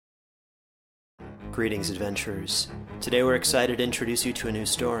Greetings, adventurers. Today we're excited to introduce you to a new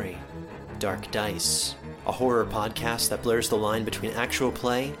story, Dark Dice, a horror podcast that blurs the line between actual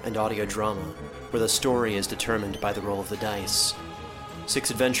play and audio drama, where the story is determined by the roll of the dice.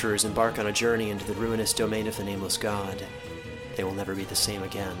 6 adventurers embark on a journey into the ruinous domain of the Nameless God. They will never be the same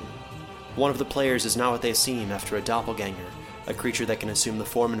again. One of the players is not what they seem after a doppelganger, a creature that can assume the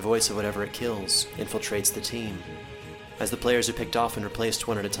form and voice of whatever it kills, infiltrates the team. As the players are picked off and replaced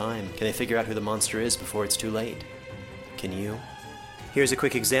one at a time, can they figure out who the monster is before it's too late? Can you? Here's a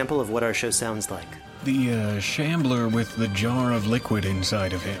quick example of what our show sounds like. The shambler with the jar of liquid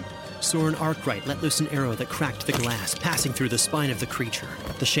inside of him. Soren Arkwright let loose an arrow that cracked the glass, passing through the spine of the creature.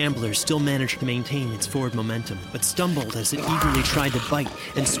 The shambler still managed to maintain its forward momentum, but stumbled as it eagerly tried to bite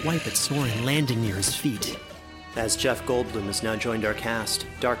and swipe at Soren, landing near his feet. As Jeff Goldblum has now joined our cast,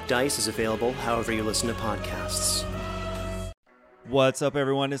 Dark Dice is available however you listen to podcasts. What's up,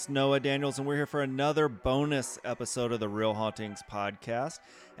 everyone? It's Noah Daniels, and we're here for another bonus episode of the Real Hauntings podcast.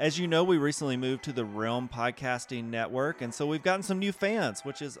 As you know, we recently moved to the Realm Podcasting Network, and so we've gotten some new fans,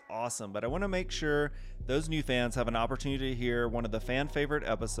 which is awesome. But I want to make sure those new fans have an opportunity to hear one of the fan favorite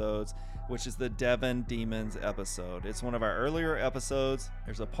episodes, which is the Devon Demons episode. It's one of our earlier episodes.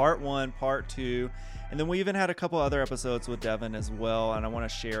 There's a part 1, part 2, and then we even had a couple other episodes with Devon as well, and I want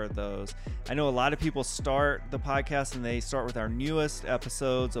to share those. I know a lot of people start the podcast and they start with our newest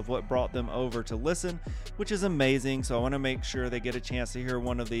episodes of what brought them over to listen, which is amazing. So I want to make sure they get a chance to hear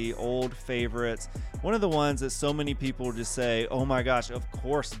one of the old favorites, one of the ones that so many people just say, oh my gosh, of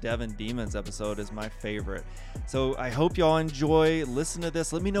course Devon Demons episode is my favorite. So I hope y'all enjoy, listen to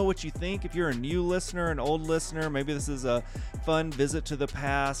this. Let me know what you think. If you're a new listener, an old listener, maybe this is a fun visit to the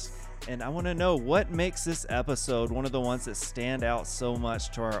past. And I want to know what makes this episode one of the ones that stand out so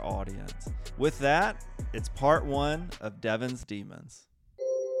much to our audience. With that, it's part 1 of Devon's Demons.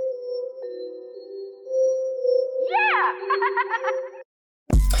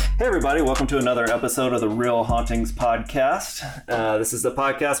 Hey everybody, welcome to another episode of the Real Hauntings podcast. This is the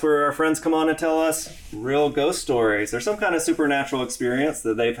podcast where our friends come on and tell us real ghost stories or some kind of supernatural experience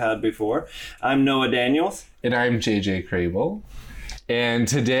that they've had before. I'm Noah Daniels. And I'm JJ Crable. And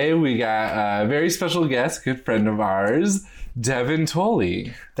today we got a very special guest, good friend of ours, Devon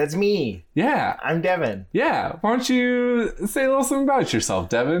Tolley. That's me. Yeah. I'm Devon. Yeah. Why don't you say a little something about yourself,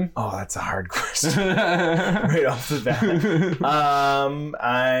 Devon? Oh, that's a hard question. Right off the bat.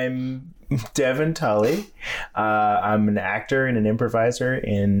 I'm Devon Tolley. I'm an actor and an improviser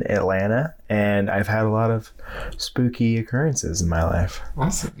in Atlanta, and I've had a lot of spooky occurrences in my life.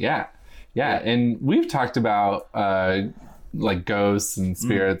 Awesome. Yeah. Yeah. And we've talked about like ghosts and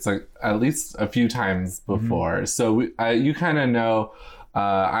spirits like at least a few times before. So you kind of know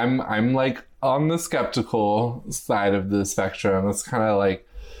I'm like on the skeptical side of the spectrum. It's kind of like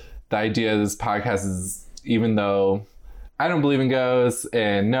the idea of this podcast is, even though I don't believe in ghosts,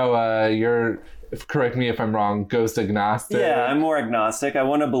 and Noah, correct me if I'm wrong, ghost agnostic. Yeah, I'm more agnostic. I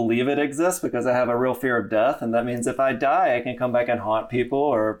want to believe it exists because I have a real fear of death. And that means if I die, I can come back and haunt people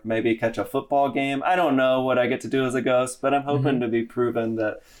or maybe catch a football game. I don't know what I get to do as a ghost, but I'm hoping to be proven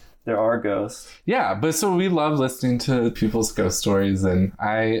that there are ghosts. Yeah, but so we love listening to people's ghost stories, and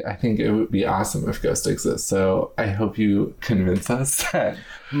I think it would be awesome if ghosts exist. So I hope you convince us that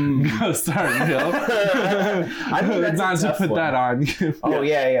ghosts aren't real. I mean, that's not to put that on you. Oh,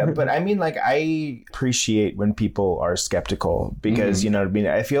 yeah. But I mean, like, I appreciate when people are skeptical because, you know what I mean?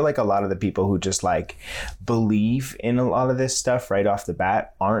 I feel like a lot of the people who just, like, believe in a lot of this stuff right off the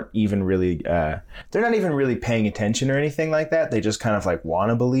bat aren't even really, they're not even really paying attention or anything like that. They just kind of, like,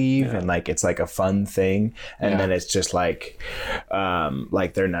 want to believe. Yeah. And like it's like a fun thing, and then it's just like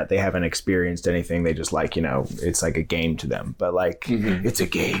they haven't experienced anything. They just like, you know, it's like a game to them. But like it's a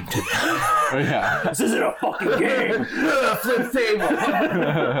game to them. Yeah, this isn't a fucking game. Flip table.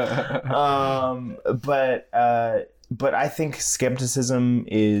 But I think skepticism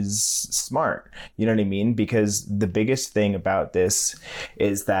is smart. You know what I mean? Because the biggest thing about this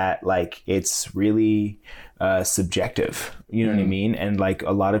is that like it's really subjective. You know what I mean? And like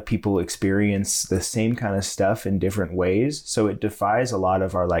a lot of people experience the same kind of stuff in different ways. So it defies a lot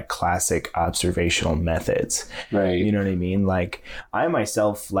of our like classic observational methods. Right. You know what I mean? Like I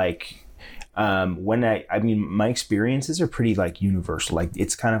myself like when I mean, my experiences are pretty like universal. Like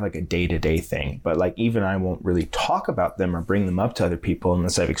it's kind of like a day-to-day thing, but like even I won't really talk about them or bring them up to other people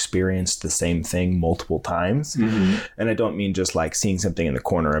unless I've experienced the same thing multiple times. And I don't mean just like seeing something in the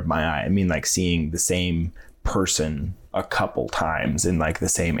corner of my eye. I mean like seeing the same person a couple times in like the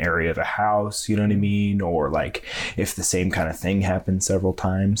same area of the house, you know what I mean? Or like if the same kind of thing happens several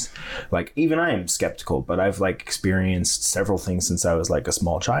times. Like even I am skeptical, but I've like experienced several things since I was like a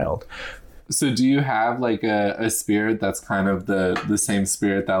small child. So do you have like a spirit that's kind of the same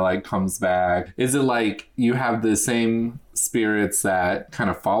spirit that like comes back? Is it like you have the same spirits that kind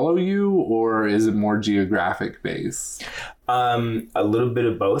of follow you, or is it more geographic based? A little bit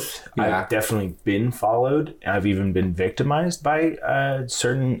of both. Yeah. I've definitely been followed. I've even been victimized by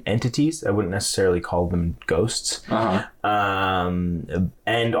certain entities. I wouldn't necessarily call them ghosts. Uh-huh.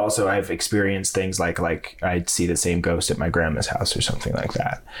 And also I've experienced things like I'd see the same ghost at my grandma's house or something like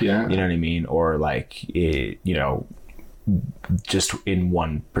that. Yeah. You know what I mean? Or like, it, you know, just in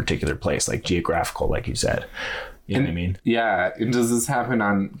one particular place, like geographical, like you said. You know what I mean? Yeah. And does this happen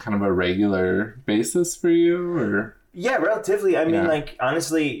on kind of a regular basis for you, or? Yeah, relatively. I mean, like,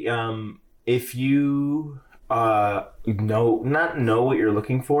 honestly, if you not know what you're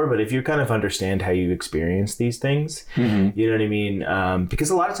looking for, but if you kind of understand how you experience these things, you know what I mean? Because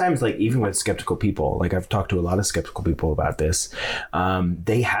a lot of times, like, even with skeptical people, like I've talked to a lot of skeptical people about this,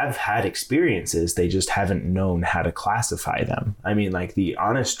 they have had experiences. They just haven't known how to classify them. I mean, like, the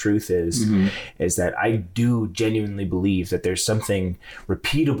honest truth is that I do genuinely believe that there's something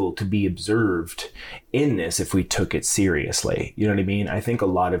repeatable to be observed in this if we took it seriously. You know what I mean? I think a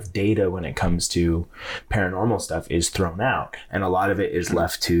lot of data when it comes to paranormal stuff is thrown out, and a lot of it is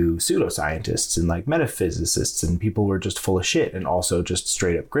left to pseudoscientists and like metaphysicists and people who are just full of shit, and also just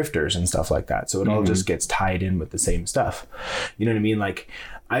straight up grifters and stuff like that. So it all just gets tied in with the same stuff. You know what I mean? Like,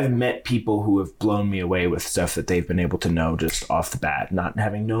 I've met people who have blown me away with stuff that they've been able to know just off the bat. Not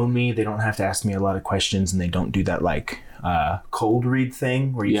having known me, they don't have to ask me a lot of questions, and they don't do that like cold read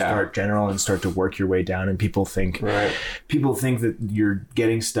thing where you start general and start to work your way down, and people think that you're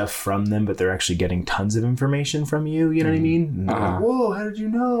getting stuff from them, but they're actually getting tons of information from you. You know what I mean? And they're like, whoa, how did you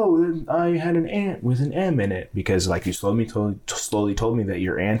know that I had an ant with an M in it? Because like you slowly told me that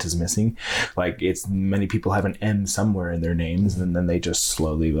your ant is missing. Like, it's many people have an M somewhere in their names, and then they just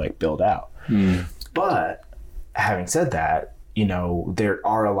slowly like build out. But having said that, you know, there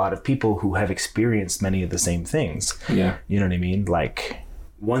are a lot of people who have experienced many of the same things. Yeah. You know what I mean? Like,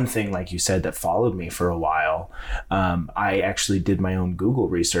 one thing, like you said, that followed me for a while, I actually did my own Google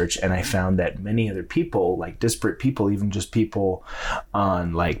research, and I found that many other people, like disparate people, even just people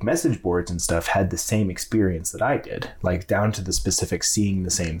on like message boards and stuff, had the same experience that I did, like down to the specific seeing the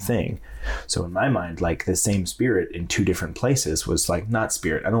same thing. So in my mind, like the same spirit in two different places was like, not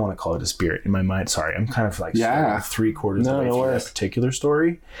spirit. I don't want to call it a spirit in my mind. Sorry. I'm kind of like 3/4 of the way through that particular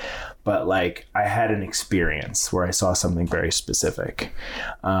story. But like, I had an experience where I saw something very specific.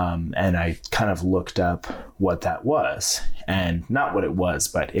 And I kind of looked up what that was, and not what it was,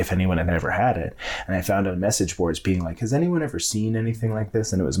 but if anyone had ever had it. And I found on message boards being like, has anyone ever seen anything like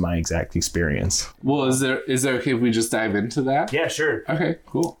this? And it was my exact experience. Well, is there okay if we just dive into that? Yeah, sure. Okay,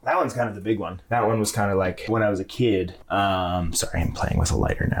 cool. That one's kind of the big one. That one was kind of like when I was a kid. Sorry, I'm playing with a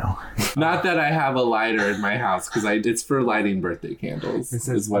lighter now. Not that I have a lighter in my house, because it's for lighting birthday candles. It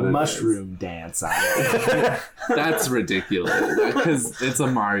says mushroom dance on it. That's ridiculous, because it's a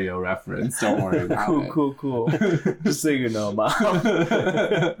Mario reference. Don't worry about it. Cool. Just so you know, Mom.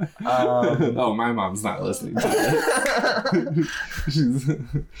 Oh, my mom's not listening to it.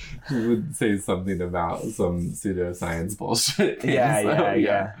 She would say something about some pseudoscience bullshit.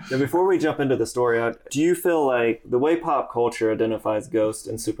 Yeah. Now, before we jump into the story, do you feel like the way pop culture identifies ghosts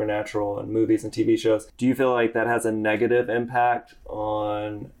and supernatural in movies and TV shows, do you feel like that has a negative impact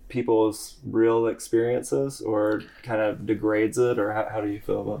on people's real experiences, or kind of degrades it, or how do you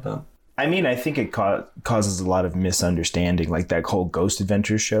feel about that? I mean, I think it causes a lot of misunderstanding. Like, that whole Ghost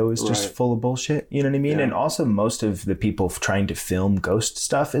Adventures show is just full of bullshit. You know what I mean? Yeah. And also, most of the people trying to film ghost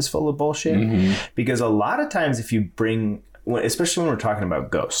stuff is full of bullshit. Because a lot of times, if you bring, especially when we're talking about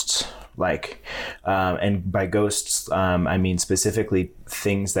ghosts, like, and by ghosts, I mean specifically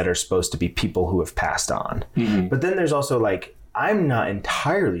things that are supposed to be people who have passed on. But then there's also like, I'm not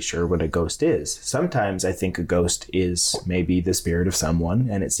entirely sure what a ghost is. Sometimes I think a ghost is maybe the spirit of someone,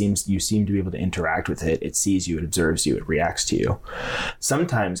 and you seem to be able to interact with it. It sees you, it observes you, it reacts to you.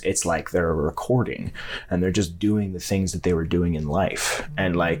 Sometimes it's like they're a recording, and they're just doing the things that they were doing in life.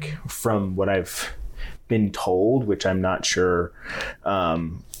 And like, from what I've been told, which I'm not sure,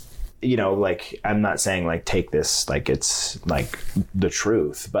 you know, like, I'm not saying like take this like it's like the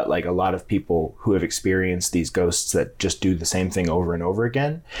truth, but like a lot of people who have experienced these ghosts that just do the same thing over and over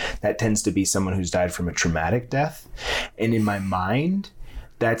again, that tends to be someone who's died from a traumatic death. And in my mind,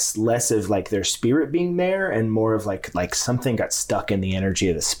 that's less of like their spirit being there and more of like something got stuck in the energy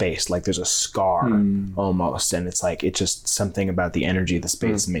of the space. Like there's a scar almost. And it's like, it's just something about the energy of the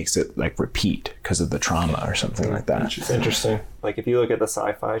space makes it like repeat because of the trauma or something like that. It's interesting. Like, if you look at the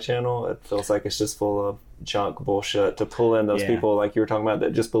Sci-Fi Channel, it feels like it's just full of junk bullshit to pull in those people like you were talking about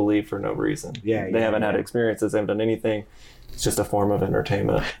that just believe for no reason. They haven't had experiences, they haven't done anything. It's just a form of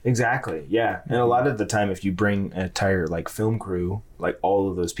entertainment. Exactly. Yeah. And a lot of the time, if you bring an entire like film crew, like all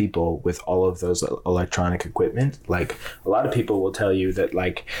of those people with all of those electronic equipment, like a lot of people will tell you that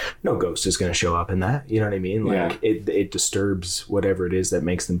like no ghost is going to show up in that. You know what I mean? Like it disturbs whatever it is that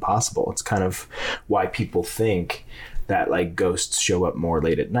makes them possible. It's kind of why people think that like ghosts show up more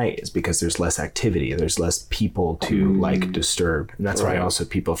late at night is because there's less activity, there's less people to like disturb. And that's why also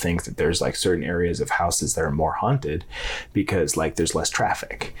people think that there's like certain areas of houses that are more haunted because like there's less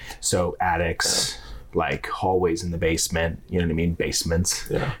traffic. So attics, like hallways in the basement, you know what I mean? Basements.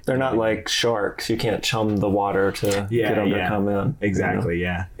 Yeah. They're not like sharks. You can't chum the water to get them to come in. Exactly. You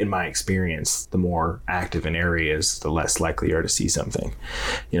know? Yeah. In my experience, the more active an area is, the less likely you are to see something.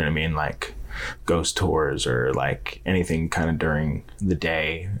 You know what I mean? Like ghost tours or like anything kind of during the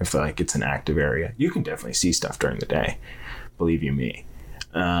day. If like it's an active area, you can definitely see stuff during the day. Believe you me.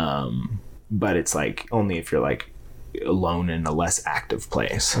 But it's like only if you're like alone in a less active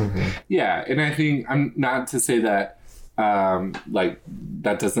place. Yeah, and I think I'm not to say that like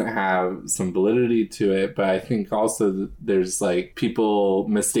that doesn't have some validity to it, but I think also there's like people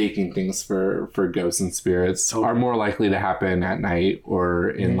mistaking things for ghosts and spirits are more likely to happen at night or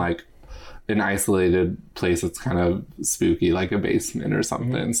in like an isolated place that's kind of spooky, like a basement or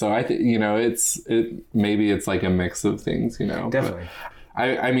something. So I think, you know, maybe it's like a mix of things, you know. Definitely.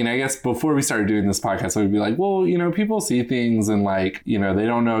 I mean, I guess before we started doing this podcast, I would be like, well, you know, people see things and like, you know, they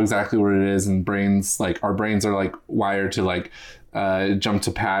don't know exactly what it is, and our brains are like wired to like jump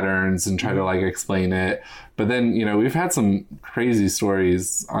to patterns and try to like explain it. But then, you know, we've had some crazy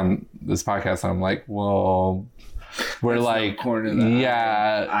stories on this podcast, and I'm like, well, we're that's like,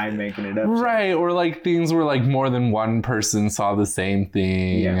 I'm making it up. Right. Or like things where like more than one person saw the same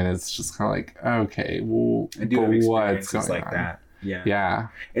thing. And it's just kind of like, okay, well, I do have experiences like on? That. Yeah. Yeah.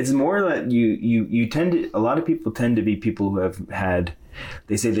 It's more that you tend to, a lot of people tend to be people who have had,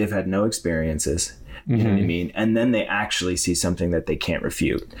 they say they've had no experiences. You know what I mean? And then they actually see something that they can't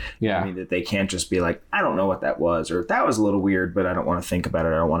refute. Yeah. I mean, that they can't just be like, I don't know what that was, or that was a little weird, but I don't want to think about it.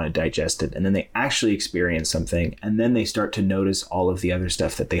 I don't want to digest it. And then they actually experience something. And then they start to notice all of the other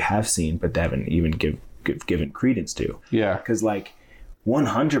stuff that they have seen, but they haven't even given credence to. Yeah. Because like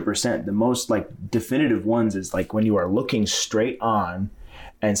 100%, the most like definitive ones is like when you are looking straight on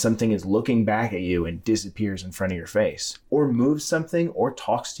and something is looking back at you and disappears in front of your face, or moves something or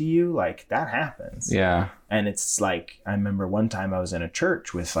talks to you, like that happens. Yeah. And it's like, I remember one time I was in a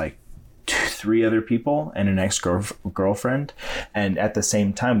church with like 3 other people and an ex-girlfriend. And at the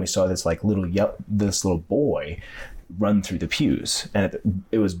same time, we saw this like little boy run through the pews, and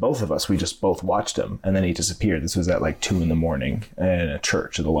it was both of us. We just both watched him, and then he disappeared. This was at like 2 a.m. in a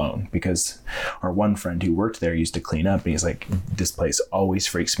church alone, because our one friend who worked there used to clean up, and he's like, this place always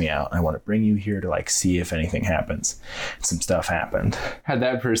freaks me out. I want to bring you here to like see if anything happens. Some stuff happened. Had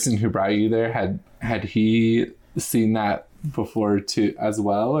that person who brought you there, had he seen that before too as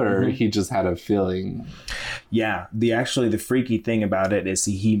well, or he just had a feeling? Yeah, the freaky thing about it is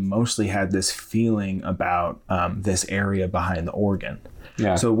he mostly had this feeling about this area behind the organ.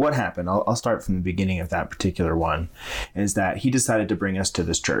 Yeah. So what happened, I'll start from the beginning of that particular one, is that he decided to bring us to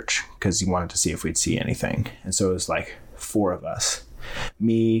this church because he wanted to see if we'd see anything. And so it was like 4 of us,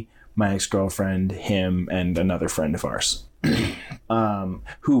 me, my ex-girlfriend, him, and another friend of ours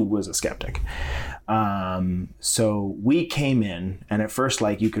who was a skeptic. So we came in, and at first,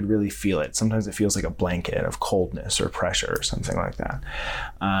 like, you could really feel it. Sometimes it feels like a blanket of coldness or pressure or something like that.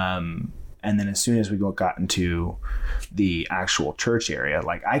 And then as soon as we got into the actual church area,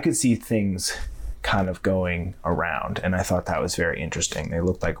 like, I could see things kind of going around, and I thought that was very interesting. They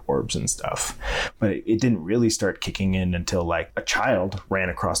looked like orbs and stuff, but it didn't really start kicking in until like a child ran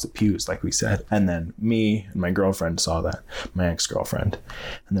across the pews, like we said, and then me and my girlfriend saw that, my ex-girlfriend,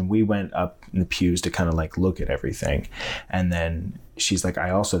 and then we went up in the pews to kind of like look at everything, and then she's like,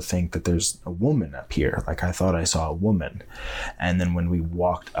 I also think that there's a woman up here. Like, I thought I saw a woman. And then when we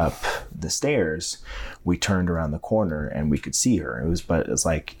walked up the stairs, we turned around the corner and we could see her. But it's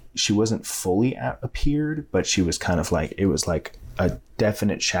like, she wasn't fully appeared, but she was kind of like, it was like a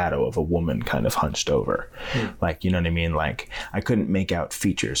definite shadow of a woman kind of hunched over. Like, you know what I mean? Like, I couldn't make out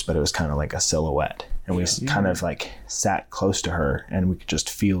features, but it was kind of like a silhouette. And we kind of like sat close to her, and we could just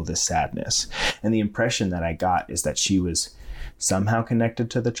feel this sadness. And the impression that I got is that she was somehow connected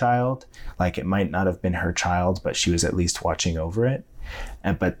to the child. Like, it might not have been her child, but she was at least watching over it.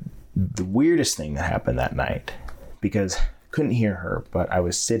 But the weirdest thing that happened that night, because I couldn't hear her, but I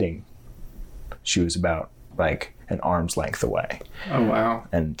was sitting, she was about like an arm's length away. Oh, wow.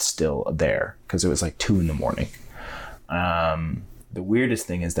 And still there, because it was like 2 a.m. The weirdest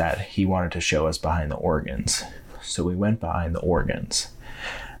thing is that he wanted to show us behind the organs. So we went behind the organs.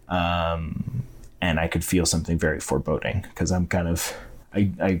 And I could feel something very foreboding, because I'm kind of...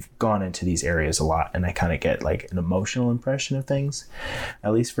 I've gone into these areas a lot, and I kind of get like an emotional impression of things,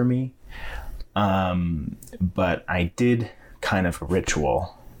 at least for me. But I did kind of a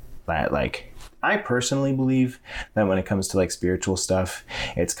ritual that, like, I personally believe that when it comes to like spiritual stuff,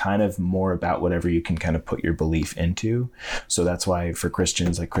 it's kind of more about whatever you can kind of put your belief into. So that's why for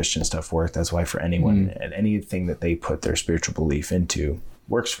Christians, like, Christian stuff works. That's why for anyone and anything that they put their spiritual belief into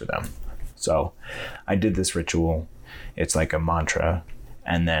works for them. So I did this ritual. It's like a mantra.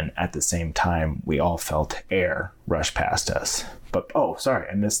 And then at the same time, we all felt air rush past us. But, oh, sorry,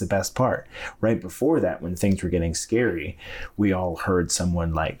 I missed the best part. Right before that, when things were getting scary, we all heard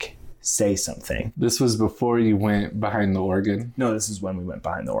someone like say something. This was before you went behind the organ? No, this is when we went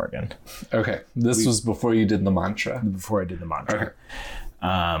behind the organ. Okay. This was before you did the mantra? Before I did the mantra.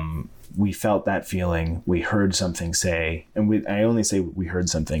 Okay. We felt that feeling. We heard something say, and I only say we heard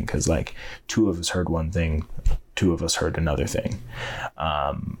something because like 2 of us heard one thing, 2 of us heard another thing.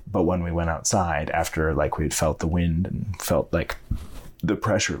 But when we went outside, after like we'd felt the wind and felt like the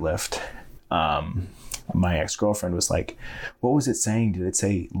pressure lift, my ex-girlfriend was like, what was it saying? Did it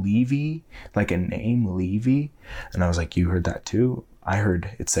say Levy? Like a name, Levy? And I was like, you heard that too? I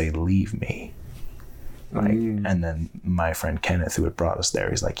heard it say leave me. Like, and then my friend Kenneth, who had brought us there,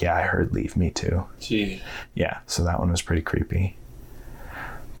 he's like, yeah, I heard leave me too. Gee. Yeah, so that one was pretty creepy.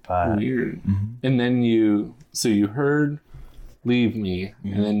 But weird. And then you heard leave me,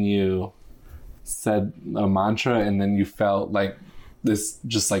 and then you said a mantra, and then you felt like this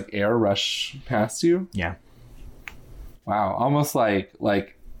just like air rush past you. Yeah. Wow. Almost like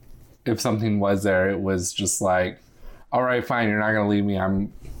if something was there, it was just like, all right, fine, you're not gonna leave me,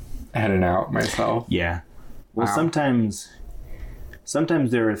 I'm heading out myself. Yeah. Well, wow. sometimes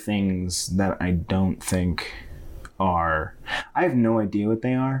there are things that I don't think are, I have no idea what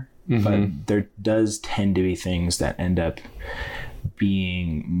they are, but there does tend to be things that end up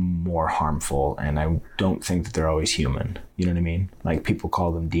being more harmful, and I don't think that they're always human. You know what I mean? Like, people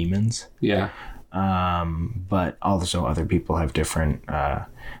call them demons. Yeah. But also other people have different,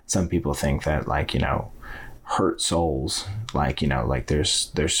 some people think that, like, you know, hurt souls, like, you know, like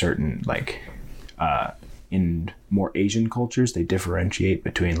there's certain, like, in more Asian cultures, they differentiate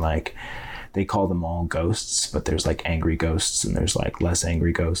between, like, they call them all ghosts, but there's like angry ghosts and there's like less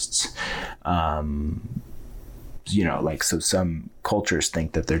angry ghosts. You know, like, so some cultures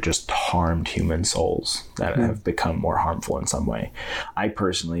think that they're just harmed human souls that have become more harmful in some way. I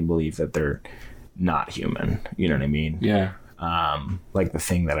personally believe that they're not human. You know what I mean? Yeah. Like the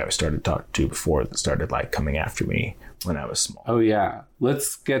thing that I started talking to before that started like coming after me when I was small. Oh yeah,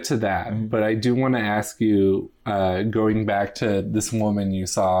 let's get to that. But I do want to ask you, going back to this woman you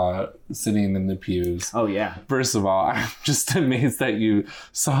saw sitting in the pews. Oh yeah. First of all, I'm just amazed that you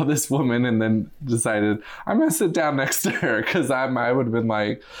saw this woman and then decided I'm gonna sit down next to her, because I would have been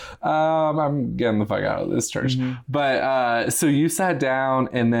like, I'm getting the fuck out of this church. But so you sat down,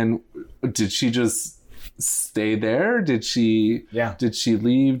 and then did she just stay there? Did she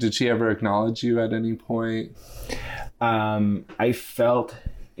leave? Did she ever acknowledge you at any point? I felt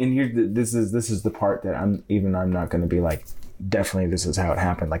in here, this is the part that I'm not going to be like, definitely this is how it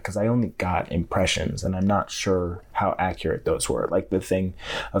happened, like, because I only got impressions and I'm not sure how accurate those were. Like, the thing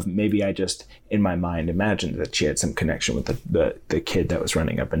of maybe I just in my mind imagined that she had some connection with the kid that was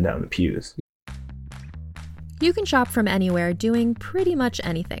running up and down the pews. You can shop from anywhere, doing pretty much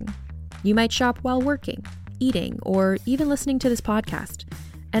anything. You might shop while working, eating, or even listening to this podcast.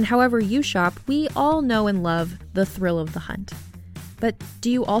 And however you shop, we all know and love the thrill of the hunt. But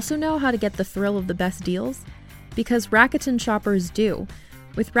do you also know how to get the thrill of the best deals? Because Rakuten shoppers do.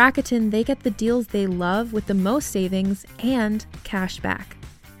 With Rakuten, they get the deals they love with the most savings and cash back.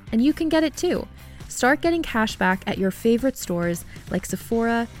 And you can get it too. Start getting cash back at your favorite stores like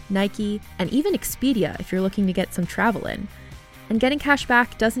Sephora, Nike, and even Expedia if you're looking to get some travel in. And getting cash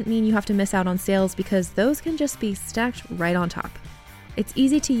back doesn't mean you have to miss out on sales, because those can just be stacked right on top. It's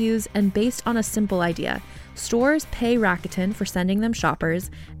easy to use and based on a simple idea. Stores pay Rakuten for sending them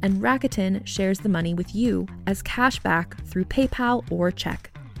shoppers, and Rakuten shares the money with you as cash back through PayPal or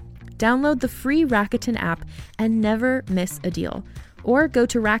check. Download the free Rakuten app and never miss a deal. Or go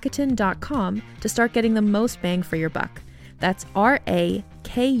to Rakuten.com to start getting the most bang for your buck. That's Rakuten.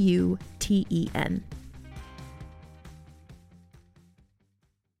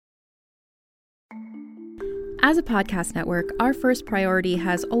 As a podcast network, our first priority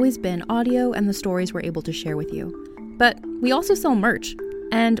has always been audio and the stories we're able to share with you. But we also sell merch,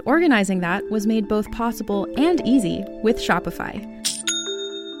 and organizing that was made both possible and easy with Shopify.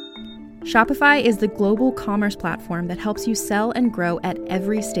 Shopify is the global commerce platform that helps you sell and grow at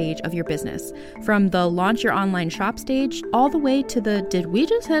every stage of your business, from the launch your online shop stage all the way to the did we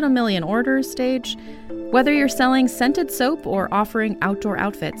just hit 1 million orders stage. Whether you're selling scented soap or offering outdoor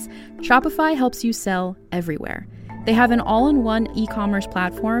outfits, Shopify helps you sell everywhere. They have an all-in-one e-commerce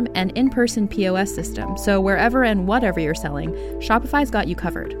platform and in-person POS system, so wherever and whatever you're selling, Shopify's got you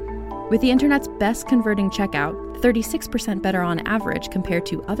covered. With the internet's best converting checkout, 36% better on average compared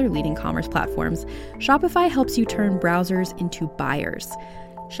to other leading commerce platforms, Shopify helps you turn browsers into buyers.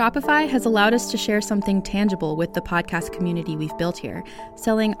 Shopify has allowed us to share something tangible with the podcast community we've built here,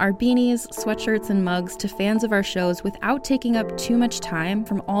 selling our beanies, sweatshirts, and mugs to fans of our shows without taking up too much time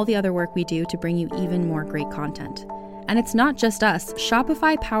from all the other work we do to bring you even more great content. And it's not just us.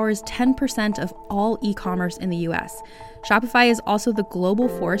 Shopify powers 10% of all e-commerce in the US. Shopify is also the global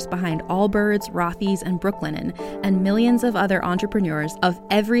force behind Allbirds, Rothy's, and Brooklinen, and millions of other entrepreneurs of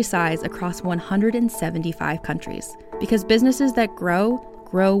every size across 175 countries. Because businesses that grow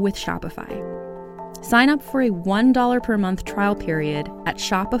with Shopify. Sign up for a $1 per month trial period at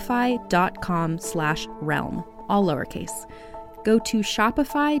shopify.com/realm, all lowercase. Go to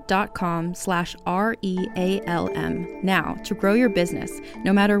shopify.com/REALM now to grow your business,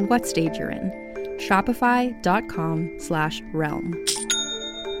 no matter what stage you're in. Shopify.com/realm.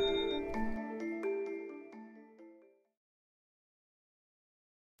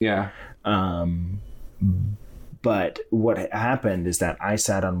 Yeah. But what happened is that I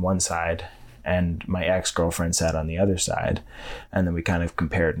sat on one side and my ex-girlfriend sat on the other side, and then we kind of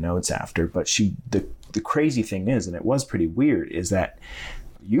compared notes after. But the crazy thing is, and it was pretty weird, is that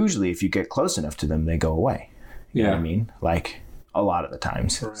usually if you get close enough to them, they go away. You know what I mean? Like, a lot of the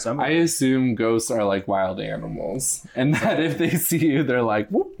times. I assume ghosts are like wild animals, and that if they see you, they're like,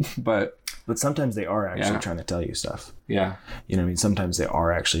 whoop. But sometimes they are actually trying to tell you stuff. Yeah. You know what I mean? Sometimes they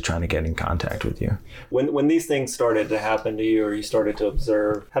are actually trying to get in contact with you. When these things started to happen to you, or you started to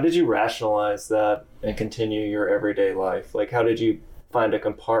observe, how did you rationalize that and continue your everyday life? Like, how did you find a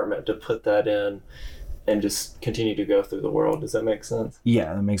compartment to put that in and just continue to go through the world? Does that make sense?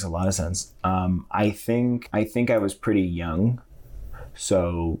 Yeah, that makes a lot of sense. I think I was pretty young.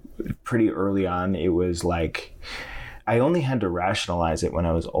 So pretty early on, it was like, I only had to rationalize it when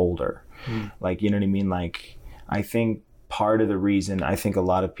I was older. Like, you know what I mean? Like, I think part of the reason, I think a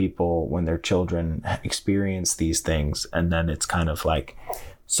lot of people, when they're children, experience these things, and then it's kind of like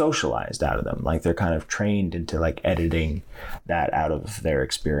socialized out of them. Like, they're kind of trained into like editing that out of their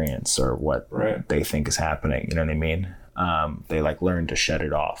experience or what they think is happening. You know what I mean? They like learn to shut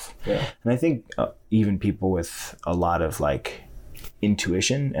it off. Yeah. And I think even people with a lot of like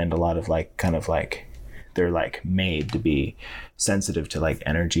intuition and a lot of like kind of like, they're like made to be sensitive to like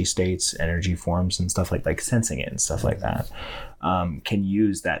energy states, energy forms and stuff like sensing it and stuff like that, can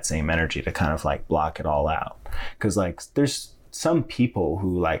use that same energy to kind of like block it all out. Because like there's some people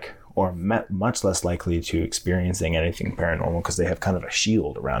who like or much less likely to experiencing anything paranormal because they have kind of a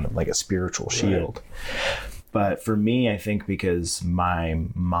shield around them, like a spiritual shield. But for me, I think because my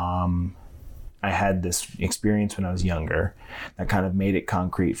mom, I had this experience when I was younger that kind of made it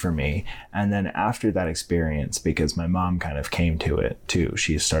concrete for me. And then after that experience, because my mom kind of came to it too,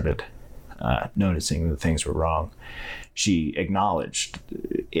 she started noticing that things were wrong. She acknowledged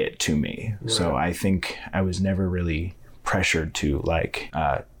it to me. Right. So I think I was never really pressured to like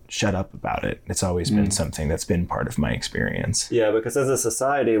shut up about it. It's always been something that's been part of my experience. Yeah, because as a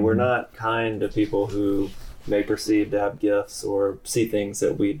society, we're not kind to people who may perceive to have gifts or see things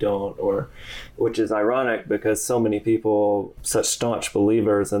that we don't, or which is ironic because so many people, such staunch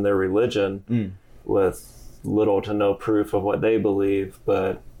believers in their religion with little to no proof of what they believe,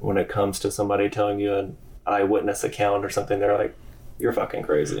 but when it comes to somebody telling you an eyewitness account or something, they're like, you're fucking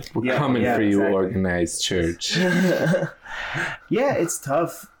crazy. We're coming for you, organized church. Yeah, it's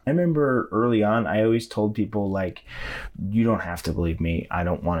tough. I remember early on, I always told people, like, you don't have to believe me. I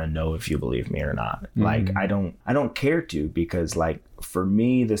don't want to know if you believe me or not. Like, I don't care to, because, like, for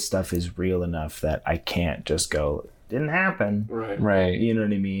me, this stuff is real enough that I can't just go, didn't happen. Right. You know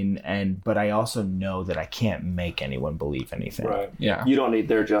what I mean? But I also know that I can't make anyone believe anything. Right. Yeah. You don't need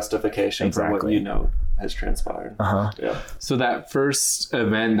their justification for what you know has transpired. Yeah. So that first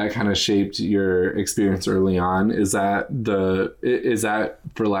event that kind of shaped your experience early on, is that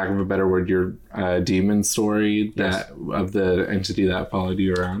for lack of a better word, your demon story of the entity that followed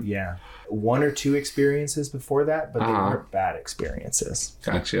you around? Yeah. 1 or 2 experiences before that, but they weren't bad experiences.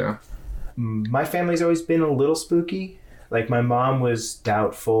 Gotcha. My family's always been a little spooky. Like my mom was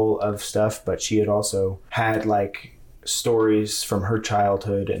doubtful of stuff, but she had also had like stories from her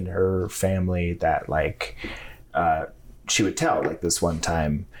childhood and her family that like she would tell. Like this one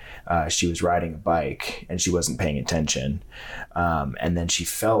time she was riding a bike and she wasn't paying attention, and then she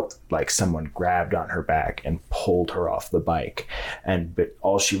felt like someone grabbed on her back and pulled her off the bike, but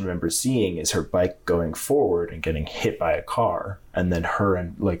all she remembers seeing is her bike going forward and getting hit by a car, and then her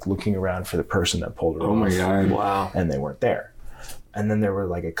and like looking around for the person that pulled her off. Oh my God. Wow. And they weren't there. And then there were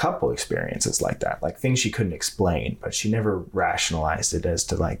like a couple experiences like that, like things she couldn't explain, but she never rationalized it as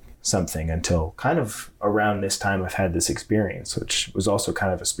to like something until kind of around this time I've had this experience, which was also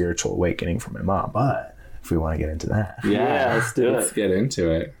kind of a spiritual awakening for my mom. But if we want to get into that. Yeah, let's do Let's it. get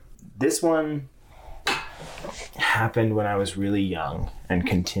into it. This one happened when I was really young and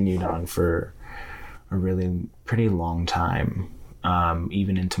continued on for a really pretty long time,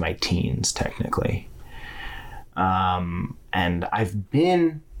 even into my teens, technically. And I've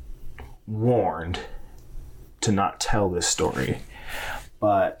been warned to not tell this story,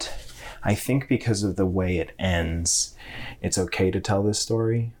 but I think because of the way it ends, it's okay to tell this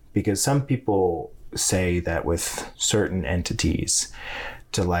story, because some people say that with certain entities,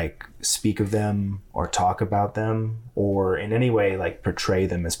 to like speak of them or talk about them or in any way like portray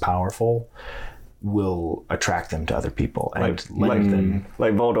them as powerful will attract them to other people and lend them.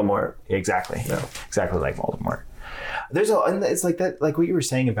 Like Voldemort. Exactly. Yeah. Exactly like Voldemort. And it's like that, like what you were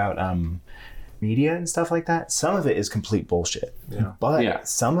saying about media and stuff like that. Some of it is complete bullshit. Yeah. But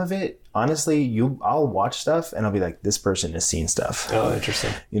some of it, honestly, I'll watch stuff and I'll be like, this person has seen stuff. Oh,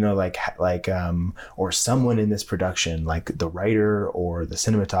 interesting. You know, or someone in this production, like the writer or the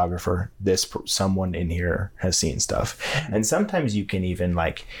cinematographer, someone in here has seen stuff. And sometimes you can even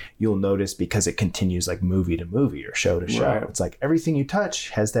like, you'll notice because it continues like movie to movie or show to show. Right. It's like everything you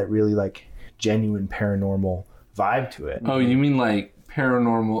touch has that really like genuine paranormal vibe to it. Oh, you mean like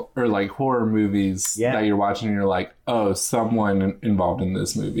paranormal or like horror movies that you're watching and you're like, oh, someone involved in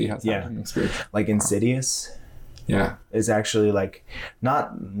this movie has had an experience. Like Insidious is actually like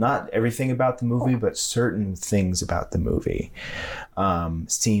not everything about the movie, but certain things about the movie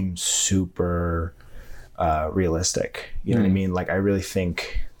seem super realistic. You know what I mean? Like I really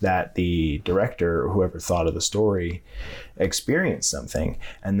think that the director or whoever thought of the story experienced something,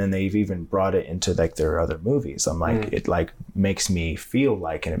 and then they've even brought it into like their other movies. I'm like, it like makes me feel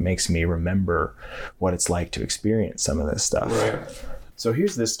like, and it makes me remember what it's like to experience some of this stuff. Right. So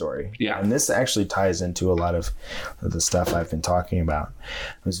here's this story. Yeah. And this actually ties into a lot of the stuff I've been talking about.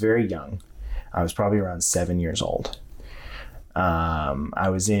 I was very young. I was probably around 7 years old. I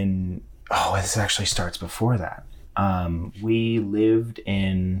was in, this actually starts before that. We lived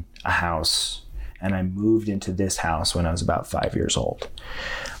in a house, and I moved into this house when I was about 5 years old.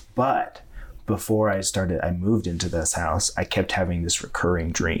 But before I moved into this house, I kept having this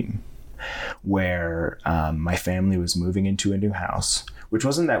recurring dream where my family was moving into a new house, which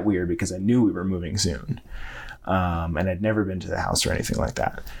wasn't that weird because I knew we were moving soon. And I'd never been to the house or anything like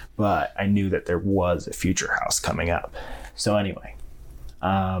that, but I knew that there was a future house coming up. So anyway,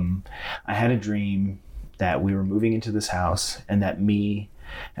 I had a dream that we were moving into this house and that me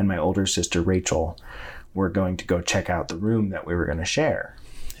and my older sister Rachel were going to go check out the room that we were going to share.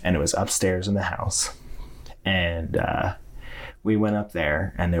 And it was upstairs in the house. And we went up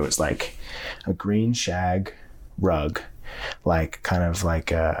there, and there was like a green shag rug, like kind of like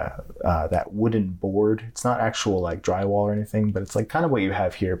that wooden board. It's not actual like drywall or anything, but it's like kind of what you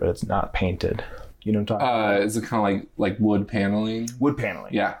have here, but it's not painted. You know what I'm talking about? Is it kind of like wood paneling? Wood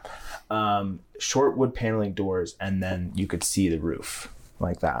paneling. Yeah. Short wood paneling doors, and then you could see the roof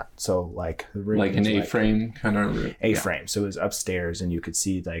like that. So like the room, like an A-frame kind of roof. A-frame. So it was upstairs, and you could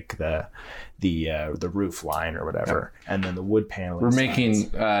see like the roof line or whatever, and then the wood paneling. We're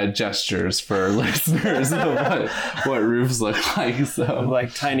making gestures for listeners of what roofs look like. So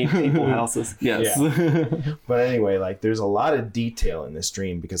Like tiny people houses. yes. Yeah. But anyway, like there's a lot of detail in this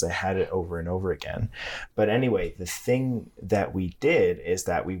dream because I had it over and over again. But anyway, the thing that we did is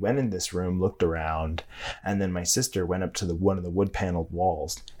that we went in this room, looked around, and then my sister went up to one of the wood paneled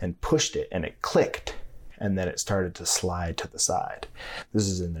walls and pushed it, and it clicked. And then it started to slide to the side. This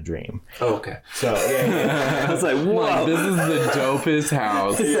is in the dream. Oh, okay. So yeah. I was like, whoa. Like, this is the dopest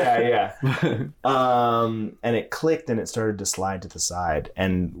house. Yeah. And it clicked and it started to slide to the side.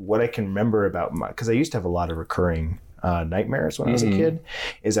 And what I can remember about because I used to have a lot of recurring nightmares when I was a kid,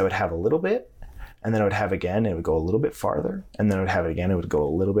 is I would have a little bit, and then I would have again, it would go a little bit farther, and then I would have it again, it would go a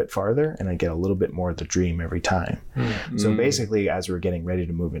little bit farther, and I'd get a little bit more of the dream every time. So basically, as we were getting ready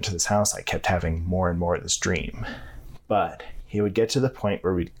to move into this house, I kept having more and more of this dream. But He would get to the point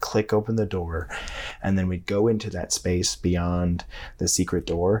where we'd click open the door, and then we'd go into that space beyond the secret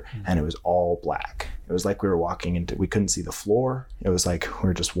door, and it was all black. It was like we couldn't see the floor. It was like we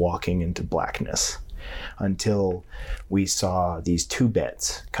were just walking into blackness until we saw these 2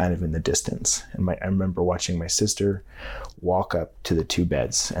 beds kind of in the distance. And I remember watching my sister walk up to the 2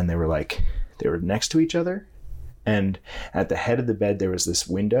 beds, and they were next to each other. And at the head of the bed, there was this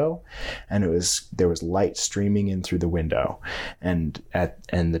window, and there was light streaming in through the window, and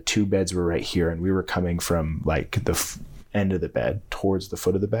the 2 beds were right here, and we were coming from like the end of the bed towards the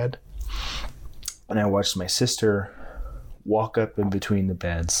foot of the bed. And I watched my sister walk up in between the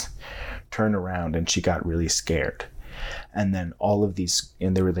beds, turn around, and she got really scared. And then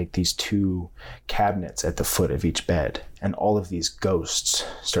there were like these 2 cabinets at the foot of each bed, and all of these ghosts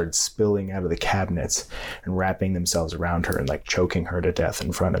started spilling out of the cabinets and wrapping themselves around her and like choking her to death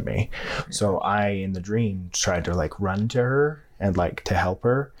in front of me. So I, in the dream, tried to like run to her and like to help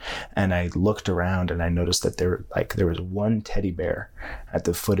her, and I looked around and I noticed that there was 1 teddy bear at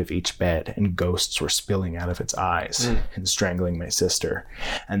the foot of each bed, and ghosts were spilling out of its eyes and strangling my sister.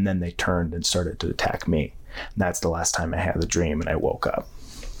 And then they turned and started to attack me. And that's the last time I had the dream, and I woke up.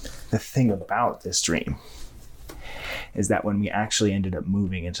 The thing about this dream is that when we actually ended up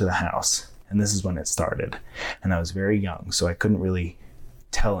moving into the house, and this is when it started, and I was very young, so I couldn't really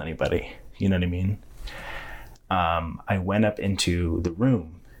tell anybody, you know what I mean? I went up into the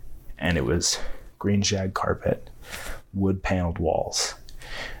room, and it was green shag carpet, wood paneled walls.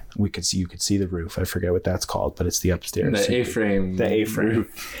 You could see the roof. I forget what that's called, but it's the upstairs. The A-frame. The A-frame.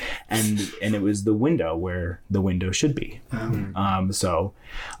 Roof. And it was the window where the window should be. So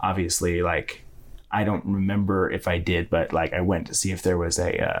obviously, like, I don't remember if I did, but like I went to see if there was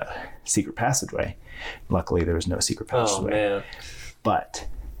a secret passageway. Luckily, there was no secret passageway. Oh, man. But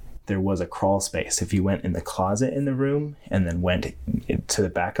there was a crawl space. If you went in the closet in the room and then went to the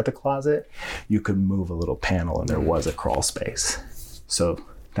back of the closet, you could move a little panel, and there was a crawl space. So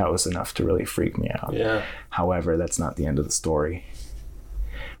that was enough to really freak me out. Yeah. However, that's not the end of the story.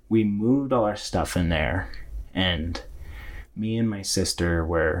 We moved all our stuff in there, and me and my sister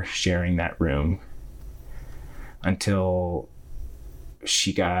were sharing that room until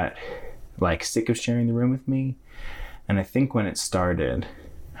she got like sick of sharing the room with me. And I think when it started,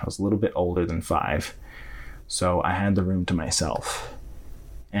 I was a little bit older than 5. So I had the room to myself.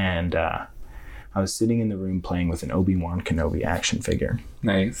 And I was sitting in the room playing with an Obi-Wan Kenobi action figure.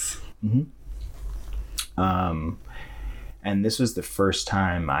 Nice. Mm-hmm. And this was the first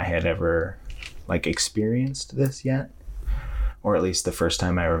time I had ever like experienced this yet, or at least the first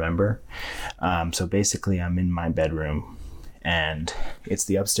time I remember. So basically I'm in my bedroom, and it's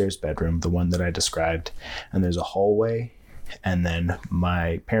the upstairs bedroom, the one that I described, and there's a hallway, and then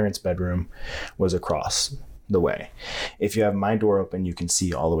my parents' bedroom was across the way. If you have my door open, you can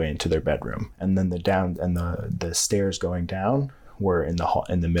see all the way into their bedroom, and then the stairs going down were in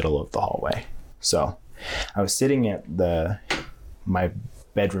the middle of the hallway. So I was sitting at my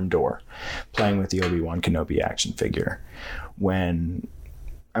bedroom door playing with the Obi-Wan Kenobi action figure when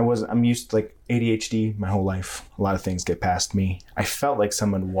I'm used to like ADHD my whole life. A lot of things get past me. I felt like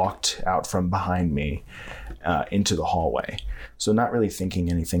someone walked out from behind me into the hallway. So not really thinking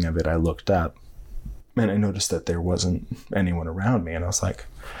anything of it, I looked up and I noticed that there wasn't anyone around me, and I was like,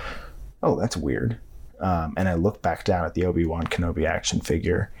 oh, that's weird. And I looked back down at the Obi-Wan Kenobi action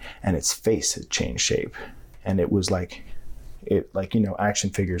figure, and its face had changed shape. And it was like, action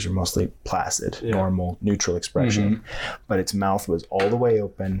figures are mostly placid, normal, neutral expression. Mm-hmm. But its mouth was all the way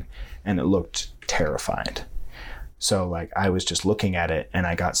open, and it looked terrified. So like I was just looking at it, and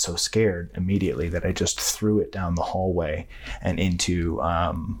I got so scared immediately that I just threw it down the hallway and into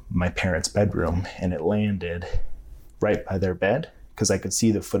my parents' bedroom, and it landed right by their bed, because I could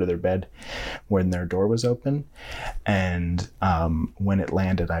see the foot of their bed when their door was open. And when it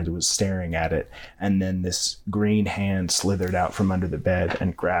landed, I was staring at it, and then this green hand slithered out from under the bed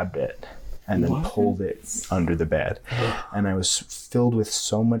and grabbed it and then pulled it under the bed. And I was filled with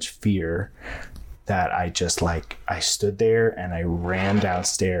so much fear that I just I stood there and I ran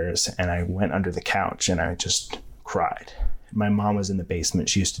downstairs and I went under the couch and I just cried. My mom was in the basement.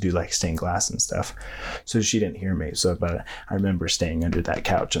 She used to do like stained glass and stuff, so she didn't hear me. But I remember staying under that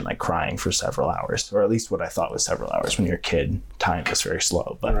couch and like crying for several hours, or at least what I thought was several hours. When you're a kid, time is very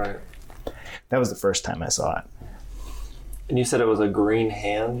slow. But that was the first time I saw it. And you said it was a green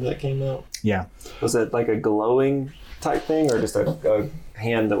hand that came out? Yeah. Was it like a glowing type thing, or just a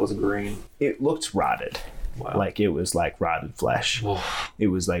hand that was green? It looked rotted. Wow. Like it was like rotted flesh. Whoa. It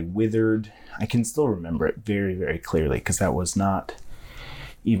was like withered. I can still remember it very, very clearly, because that was not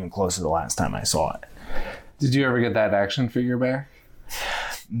even close to the last time I saw it. Did you ever get that action figure back?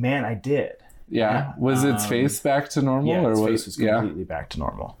 Man, I did. Yeah. Was its face back to normal? Yeah, or its was face was completely back to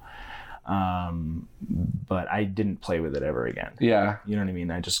normal. But I didn't play with it ever again. Yeah. You know what I mean?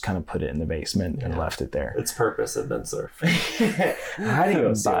 I just kind of put it in the basement and left it there. Its purpose had been served. I didn't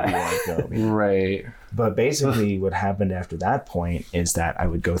even buy it. Right. But basically what happened after that point is that I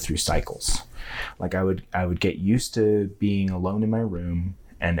would go through cycles. Like I would get used to being alone in my room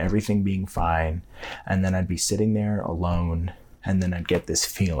and everything being fine. And then I'd be sitting there alone. And then I'd get this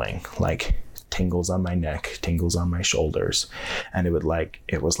feeling like tingles on my neck, tingles on my shoulders. And it was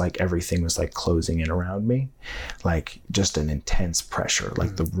like everything was like closing in around me, like just an intense pressure,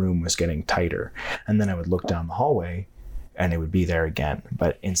 like the room was getting tighter. And then I would look down the hallway and it would be there again.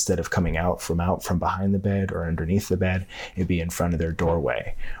 But instead of coming out from behind the bed or underneath the bed, it'd be in front of their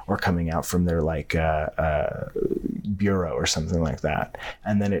doorway or coming out from their like bureau or something like that.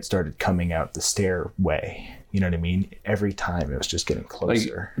 And then it started coming out the stairway. You know what I mean? Every time it was just getting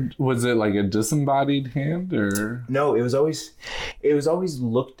closer. Like, was it like a disembodied hand or? No, it was always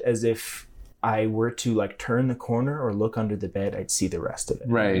looked as if I were to like turn the corner or look under the bed, I'd see the rest of it.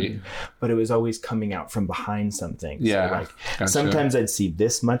 Right. But it was always coming out from behind something. Yeah. So like gotcha. sometimes I'd see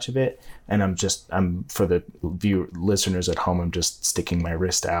this much of it and I'm for the listeners at home, I'm just sticking my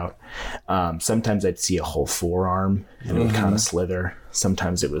wrist out. Sometimes I'd see a whole forearm and it would kind of slither.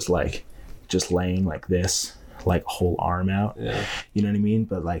 Sometimes it was like just laying like this, like whole arm out. Yeah. You know what I mean?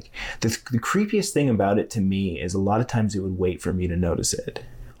 But like the creepiest thing about it to me is a lot of times it would wait for me to notice it.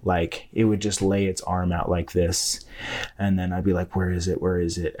 Like it would just lay its arm out like this and then I'd be like, where is it?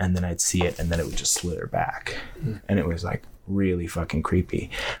 And then I'd see it and then it would just slither back. And it was like really fucking creepy.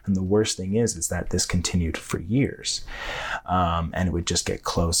 And the worst thing is that this continued for years. And it would just get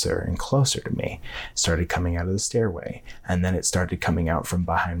closer and closer to me. It started coming out of the stairway and then it started coming out from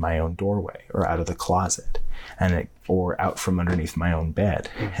behind my own doorway or out of the closet or out from underneath my own bed.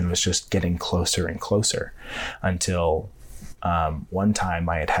 And it was just getting closer and closer until one time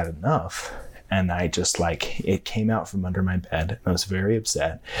I had enough and I just like, it came out from under my bed. I was very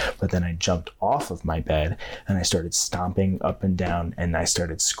upset, but then I jumped off of my bed and I started stomping up and down and I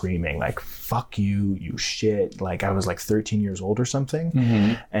started screaming like, fuck you, you shit. Like I was like 13 years old or something.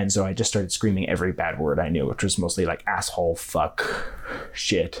 Mm-hmm. And so I just started screaming every bad word I knew, which was mostly like asshole, fuck,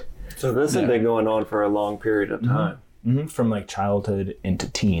 shit. So this had been going on for a long period of time. Mm-hmm. From like childhood into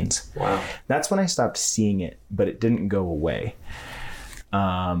teens. Wow. That's when I stopped seeing it, but it didn't go away.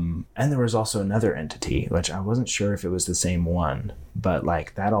 And there was also another entity, which I wasn't sure if it was the same one, but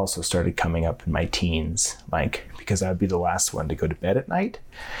like that also started coming up in my teens, like because I'd be the last one to go to bed at night.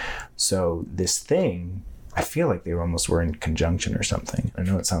 So this thing, I feel like they almost were in conjunction or something. I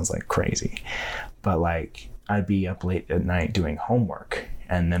know it sounds like crazy, but like I'd be up late at night doing homework.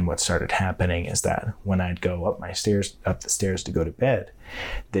 And then what started happening is that when I'd go up the stairs to go to bed,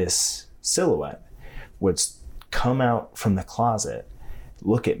 this silhouette would come out from the closet,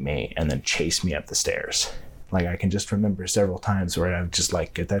 look at me, and then chase me up the stairs. Like I can just remember several times where I would just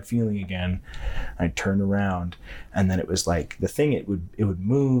like get that feeling again. I'd turn around and then it was like the thing, it would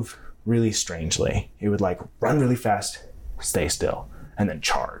move really strangely. It would like run really fast, stay still, and then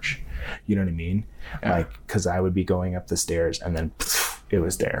charge. You know what I mean? Yeah. Like, cause I would be going up the stairs and then it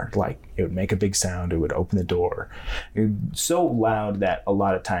was there. Like it would make a big sound. It would open the door. It was so loud that a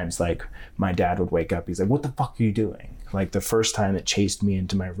lot of times like my dad would wake up. He's like, what the fuck are you doing? Like the first time it chased me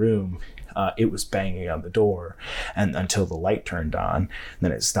into my room, it was banging on the door and until the light turned on,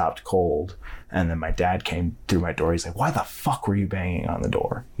 then it stopped cold. And then my dad came through my door. He's like, why the fuck were you banging on the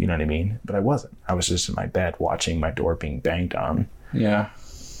door? You know what I mean? But I wasn't. I was just in my bed watching my door being banged on. Yeah.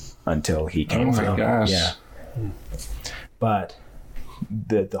 Until he came through. Oh my gosh. Yeah. But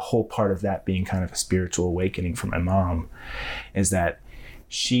the whole part of that being kind of a spiritual awakening for my mom is that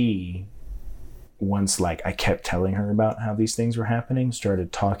she, once like I kept telling her about how these things were happening,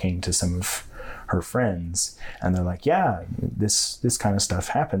 started talking to some of her friends and they're like, yeah, this kind of stuff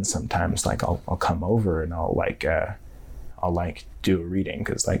happens sometimes. Like I'll come over and I'll do a reading,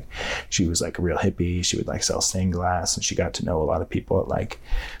 because like she was like a real hippie. She would like sell stained glass and she got to know a lot of people at like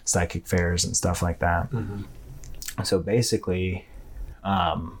psychic fairs and stuff like that. Mm-hmm. So basically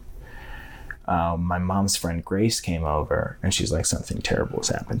my mom's friend Grace came over and she's like, something terrible has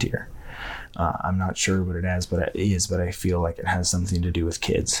happened here. I'm not sure what it is, but I feel like it has something to do with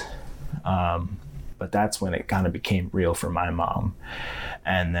kids. But that's when it kind of became real for my mom.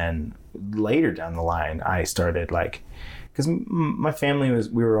 And then later down the line, I started like, because my family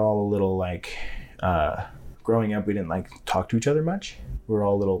we were all a little like, growing up, we didn't like talk to each other much. We were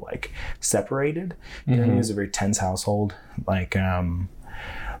all a little like separated. You know, it was a very tense household. Like,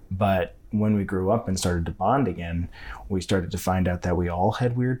 but when we grew up and started to bond again, we started to find out that we all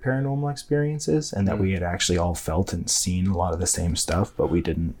had weird paranormal experiences and that we had actually all felt and seen a lot of the same stuff, but we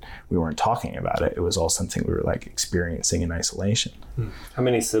weren't talking about it. It was all something we were like experiencing in isolation. How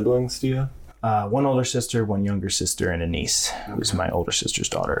many siblings do you have? One older sister, one younger sister, and a niece who's my older sister's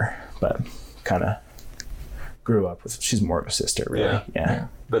daughter, but kind of grew up with, she's more of a sister, really. Yeah.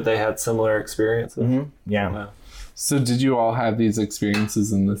 But they had similar experiences? Mm-hmm. Yeah. Wow. So did you all have these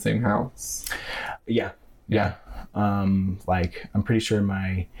experiences in the same house? Yeah. Like I'm pretty sure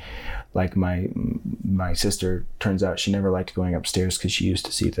my sister, turns out she never liked going upstairs because she used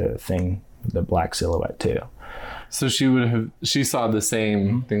to see the black silhouette too. So she saw the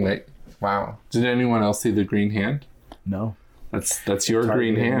same thing that, wow. Did anyone else see the green hand? No. That's your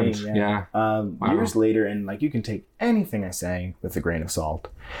green hand. Yeah. Wow. Years later, and like you can take anything I say with a grain of salt,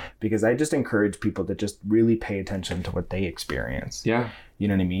 because I just encourage people to just really pay attention to what they experience. Yeah. You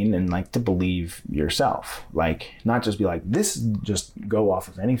know what I mean? And like to believe yourself, like not just be like, this, just go off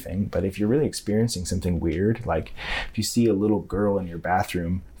of anything. But if you're really experiencing something weird, like if you see a little girl in your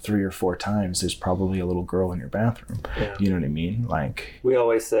bathroom 3 or 4 times, there's probably a little girl in your bathroom. Yeah. You know what I mean? Like we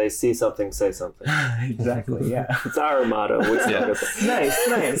always say, see something, say something. Exactly. Yeah. It's our motto.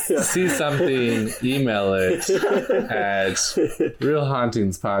 Nice. See something, email it at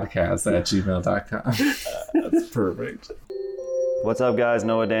realhauntingspodcast@gmail.com. That's perfect. What's up, guys?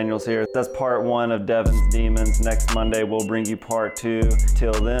 Noah Daniels here. That's part 1 of Devon's Demons. Next Monday, we'll bring you part 2.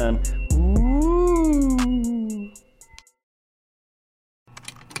 Till then, ooh.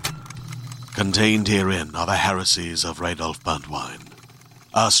 Contained herein are the heresies of Radolf Burntwine,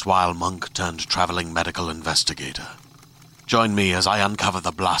 erstwhile monk turned traveling medical investigator. Join me as I uncover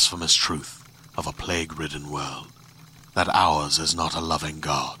the blasphemous truth of a plague-ridden world, that ours is not a loving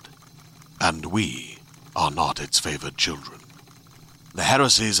God, and we are not its favored children. The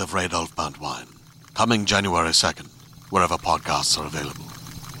Heresies of Radolf Burntwine, coming January 2nd, wherever podcasts are available.